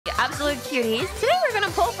absolute cuties. Today we're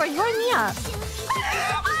gonna pull for Yoimiya.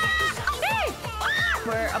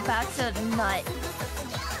 We're about to nut.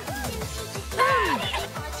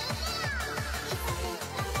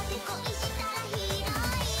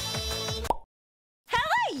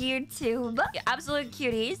 Hello, YouTube. Absolute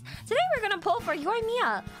cuties. Today we're gonna pull for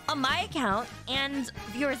Yoimiya on my account and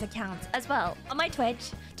viewers' accounts as well. On my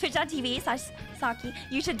Twitch, twitch.tv/Saki.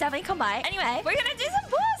 You should definitely come by. Anyway, we're gonna do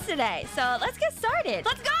some pulls today. So let's get started.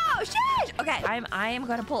 Let's go! Sheesh! Okay, I am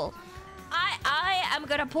gonna pull. I am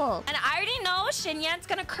gonna pull. And I already know Shinyan's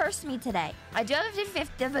gonna curse me today. I do have a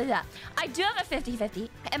 50-50. I do have a 50-50.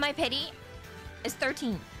 And my pity is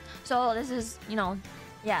 13. So this is, you know,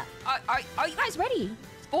 yeah. Are you guys ready?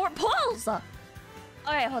 4 pulls!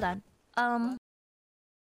 Okay, hold on.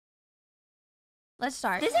 Let's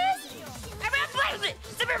start. This is 7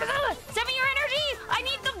 your energy! I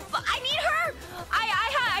need her!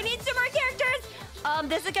 I need super characters!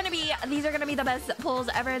 These are gonna be the best pulls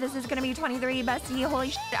ever. This is gonna be 23 bestie. Holy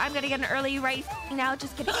shit, I'm gonna get an early right now.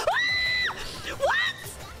 Just kidding. What?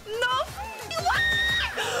 No. What?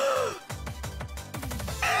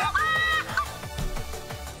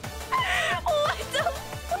 What the?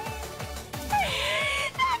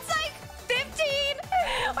 That's like 15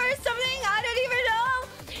 or something. I don't even know.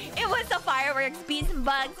 It was the fireworks, bees and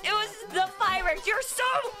bugs. It was the fireworks. You're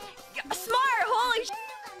so smart. Holy shit.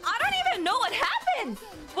 I don't even know what happened.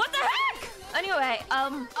 What the heck? Anyway,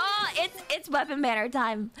 it's weapon banner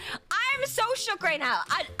time. I'm so shook right now.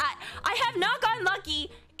 I have not gotten lucky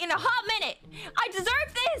in a hot minute. I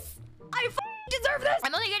deserve this. I deserve this.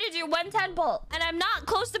 I'm only gonna do 110 pull, and I'm not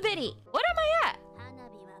close to pity. What am I at?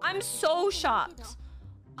 I'm so shocked.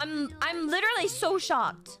 I'm literally so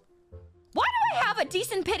shocked. Why do I have a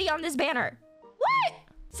decent pity on this banner? What?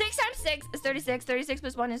 6 times 6 is 36. 36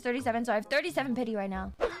 plus 1 is 37. So I have 37 pity right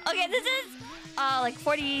now. Okay, this is like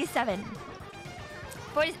 47.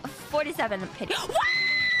 47 pity.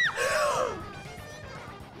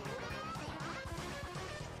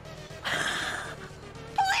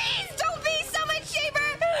 Please don't be Summit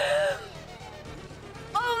Shaper.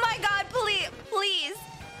 Oh my god, please. Please.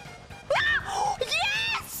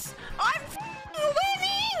 Yes! I'm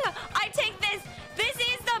winning! I take this. This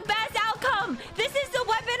is the best outcome. This is the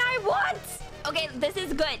weapon I want. Okay, this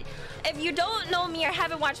is good. If you don't know me or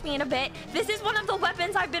haven't watched me in a bit, this is one of the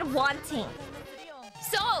weapons I've been wanting.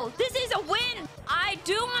 So, this is a win. I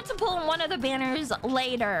do want to pull one of the banners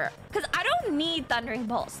later, because I don't need Thundering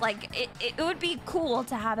Pulse. Like, it would be cool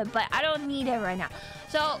to have it, but I don't need it right now.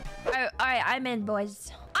 So, all right, I'm in,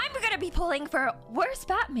 boys. I'm going to be pulling for... Where's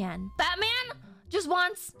Batman? Batman just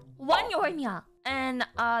wants 1 Yoimiya. And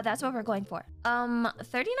that's what we're going for.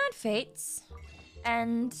 39 fates.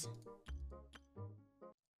 And...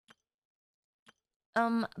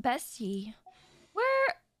 bestie.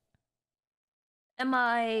 Where am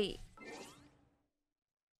I?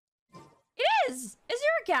 It is! It's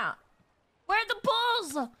your account. Where are the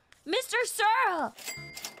pulls? Mr. Sir.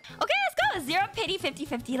 Okay, let's go. 0 pity,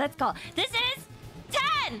 50-50. Let's go. This is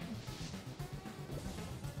 10.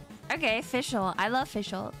 Okay, official. I love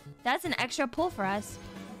official. That's an extra pull for us.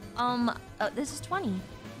 This is 20.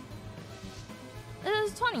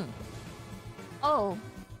 This is 20. Oh.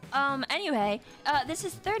 Anyway, this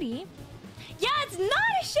is 30. Yeah, it's not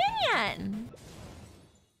a Shinyan!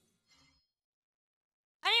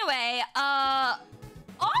 Anyway,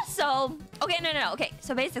 also... Okay, no. Okay,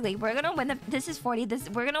 so basically, we're gonna win the... This is 40.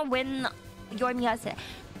 We're gonna win Yoimiya.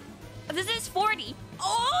 This is 40.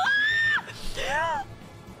 Oh!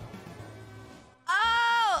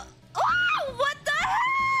 Oh! What the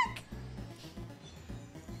heck?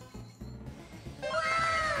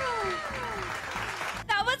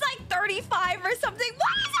 That was like 35 or something.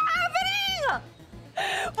 What is happening?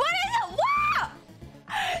 What is it? Wow!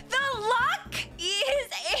 The luck is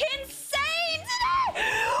insane today.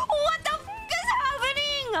 What the f is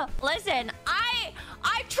happening? Listen, I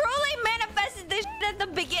truly manifested this shit at the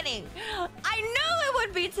beginning. I knew it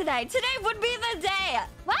would be today. Today would be the day.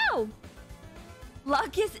 Wow.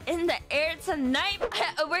 Luck is in the air tonight.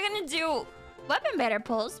 We're gonna do weapon banner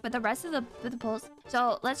pulls with the rest of the pulls.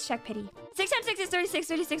 So let's check pity. 6 times 6 is 36.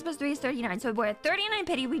 36 plus 3 is 39. So we're at 39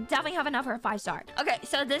 pity. We definitely have enough for a 5-star. Okay,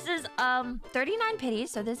 so this is 39 pity.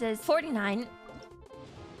 So this is 49.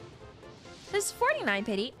 This is 49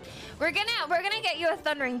 pity. We're gonna get you a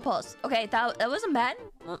thundering pulse. Okay, that wasn't bad.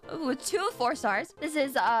 With 2 4-stars. This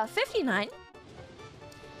is 59.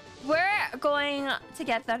 We're going to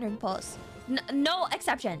get thundering pulse. No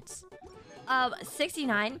exceptions.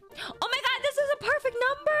 69. Oh my god, this is a perfect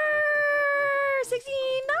number!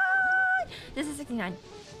 69! This is 69.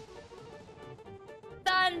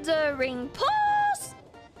 Thundering Pulse!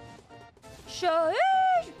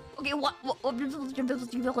 Okay,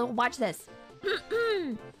 watch this.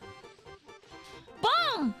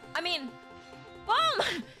 Boom!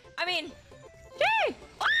 Hey!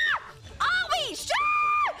 Oh, wait, shit!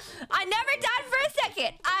 I never doubted for a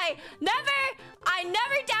second. I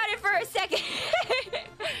never doubted for a second.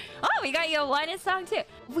 Oh, we got your one in song too.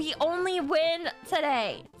 We only win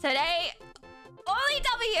today. Today, only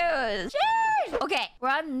W's. Jeez. Okay, we're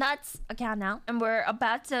on Nuts account now, and we're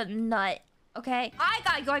about to nut. Okay, I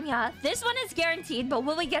got Yoimiya. This one is guaranteed, but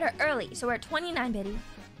will we get her early? So we're at 29 biddy.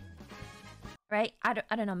 Right? I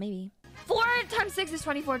don't know, maybe. 4 times 6 is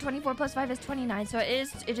 24. 24 plus 5 is 29. So it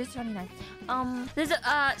is 29.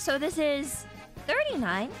 So this is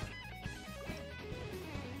 39.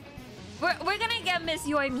 We're gonna get Miss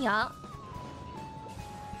Yoimiya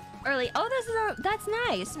early. Oh, that's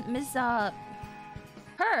nice. Miss her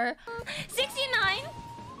 69.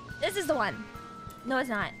 This is the one. No, it's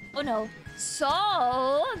not. Oh no.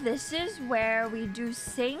 So this is where we do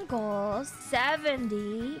singles.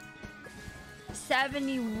 70.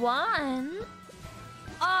 71.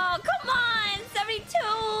 Oh, come on! 72!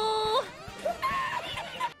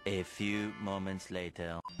 A few moments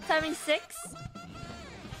later. 76.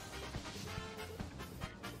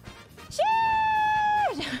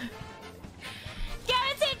 Shit!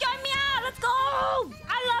 Guaranteed, Yoimiya! Let's go!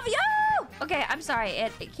 I love you! Okay, I'm sorry.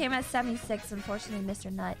 It came at 76, unfortunately, Mr.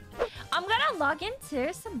 Nut. I'm gonna log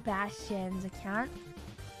into Sebastian's account.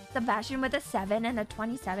 Sebastian with a 7 and a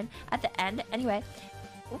 27 at the end. Anyway,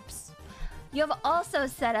 oops. You have also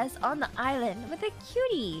set us on the island with a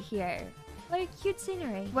cutie here. What a cute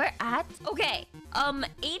scenery. We're at... Okay,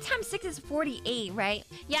 8 times 6 is 48, right?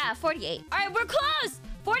 Yeah, 48. All right, we're close!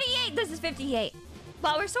 48, this is 58.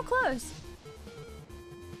 Wow, we're so close.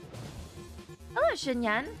 Hello,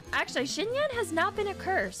 Shinyan. Actually, Shinyan has not been a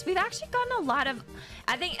curse. We've actually gotten a lot of...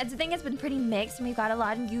 I think it's been pretty mixed, and we've got a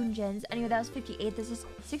lot of Yunjins. Anyway, that was 58. This is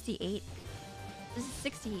 68. This is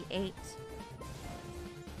 68.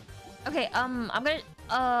 Okay, I'm gonna...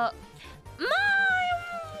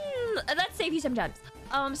 let's save you some gems.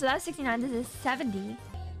 So that's 69. This is 70.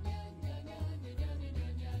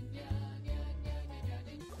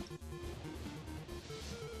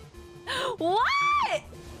 What?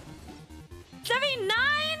 79?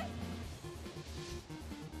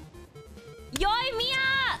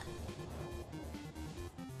 Yoimiya!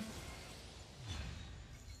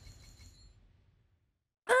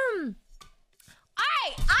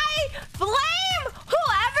 Alright, I blame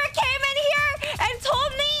whoever came in here and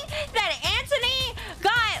told me that Anthony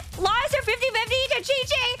got lost her 50-50 to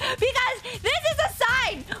Chi-Chi because this is a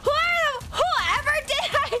sign. Whoever did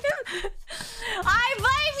I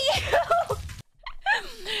blame you!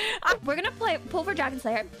 We're gonna pull for Dragon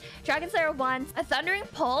Slayer. Dragon Slayer wants a Thundering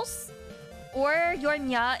Pulse or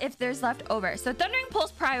Yoimiya if there's left over. So Thundering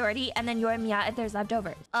Pulse priority and then Yoimiya if there's left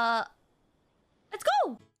over. Let's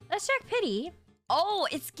go. Let's check pity. Oh,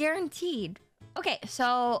 it's guaranteed. Okay,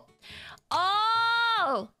 so...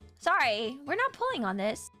 Oh! Sorry, we're not pulling on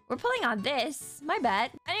this. We're pulling on this. My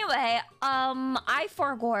bad. Anyway, I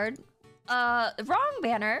forgored. Wrong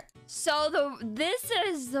banner. So this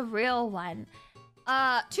is the real one. 2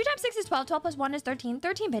 times 6 is 12. 12 plus 1 is 13.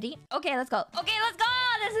 13 pity. Okay, let's go. Okay, let's go.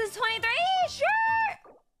 This is 23.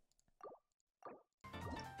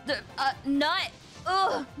 Sure. Nut.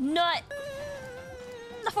 Ugh, nut.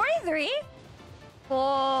 43.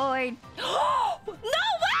 Boy. No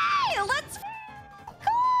way! Let's go.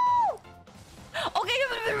 Okay.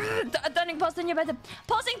 Thundering pulse in your bed.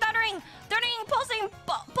 Pulsing, thundering, pulsing.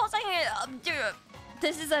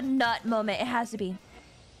 This is a nut moment. It has to be.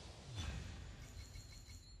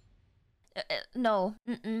 No.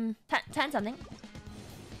 10 something.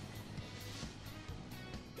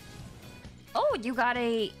 Oh, you got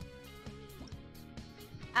a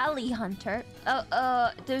alley hunter.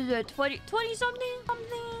 There's a 20 something.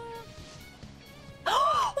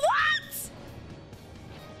 What?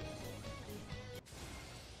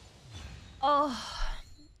 Oh,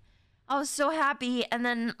 I was so happy, and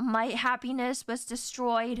then my happiness was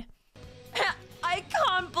destroyed. I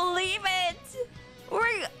can't believe it.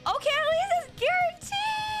 Okay, at least it's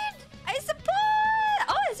guaranteed. I suppose.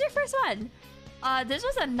 Oh, it's your first one. This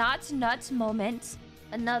was a nuts moment.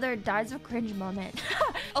 Another dies of cringe moment.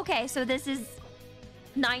 Okay, so this is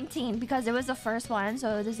 19 because it was the first one.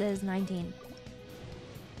 So this is 19.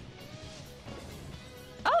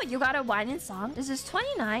 Oh, you got a wine and song. This is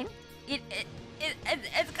 29. It's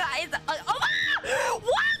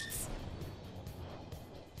what?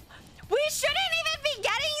 We shouldn't even be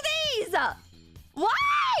getting these. Why?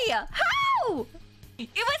 How? It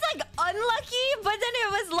was like unlucky, but then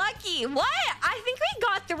it was lucky. What? I think we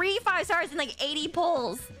got 3 5-stars and like 80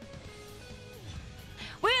 pulls.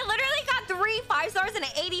 We literally got 3 5-stars and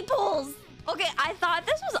 80 pulls. Okay, I thought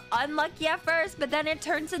this was unlucky at first, but then it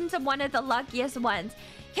turns into one of the luckiest ones.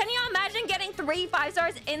 Can you imagine getting 3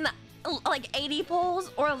 5-stars in like 80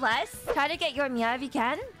 pulls or less? Try to get Yoimiya if you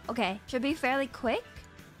can. Okay, should be fairly quick.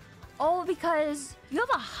 Oh, because you have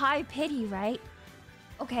a high pity, right?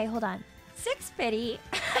 Okay, hold on. 6 pity.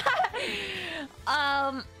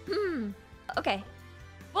 Okay.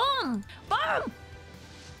 Boom! Boom!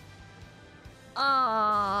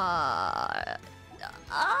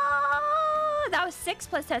 That was 6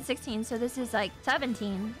 plus 10, 16. So this is like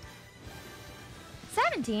 17.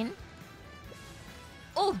 17?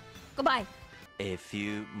 Oh, goodbye. A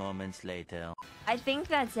few moments later. I think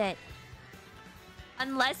that's it.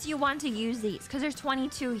 Unless you want to use these, because there's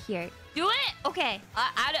 22 here. Do it? Okay.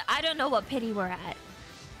 I don't know what pity we're at.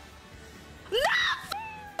 No!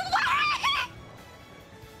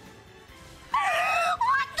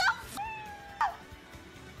 What the f?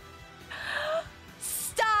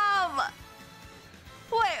 Stop!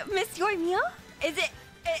 Wait, Miss Yoimiya? Is it?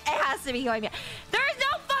 It has to be Yoimiya. There is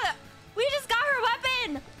no fun. We just got her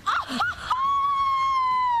weapon. Oh!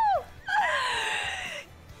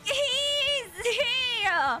 He's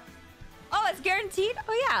here. Oh, it's guaranteed?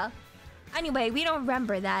 Oh, yeah. Anyway, we don't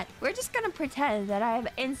remember that. We're just gonna pretend that I have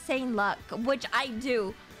insane luck, which I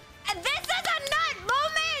do. And this is a nut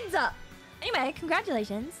moment! Anyway,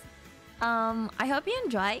 congratulations. I hope you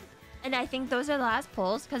enjoy. And I think those are the last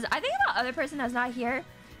pulls, because I think the other person that's not here,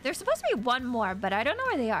 there's supposed to be one more, but I don't know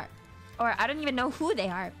where they are. Or I don't even know who they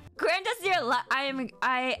are. Grant us your luck.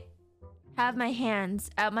 I have my hands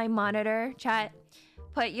at my monitor, chat.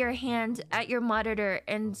 Put your hand at your monitor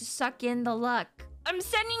and suck in the luck. I'm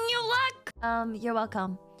sending you luck. You're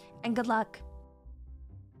welcome. And good luck.